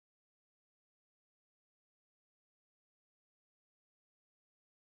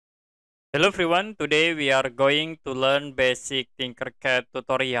Hello everyone, today we are going to learn basic TinkerCAD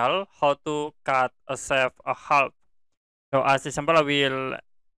tutorial how to cut a shaft a half. So as example, I will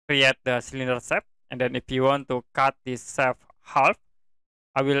create the cylinder shaft, and then if you want to cut this shaft half,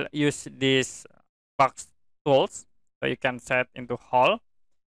 I will use this box tools. So you can set into hole.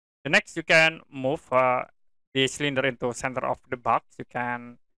 The next you can move the cylinder into center of the box. You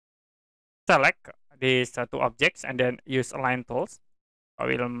can select these two objects and then use align tools. I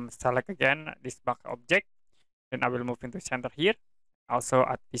will select again this box object. Then I will move into center here, also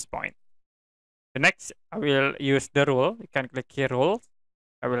at this point. The next, I will use the rule. You can click here, rules.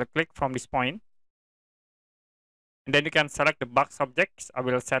 I will click from this point. And then you can select the box objects. I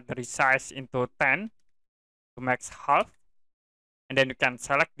will set the resize into 10 to max half. And then you can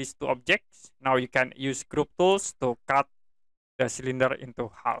select these two objects. Now you can use group tools to cut the cylinder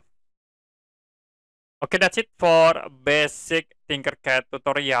into half. Okay, that's it for basic TinkerCAD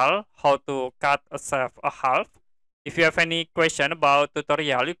tutorial, how to cut a shaft a half. If you have any question about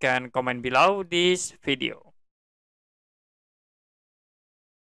tutorial, you can comment below this video.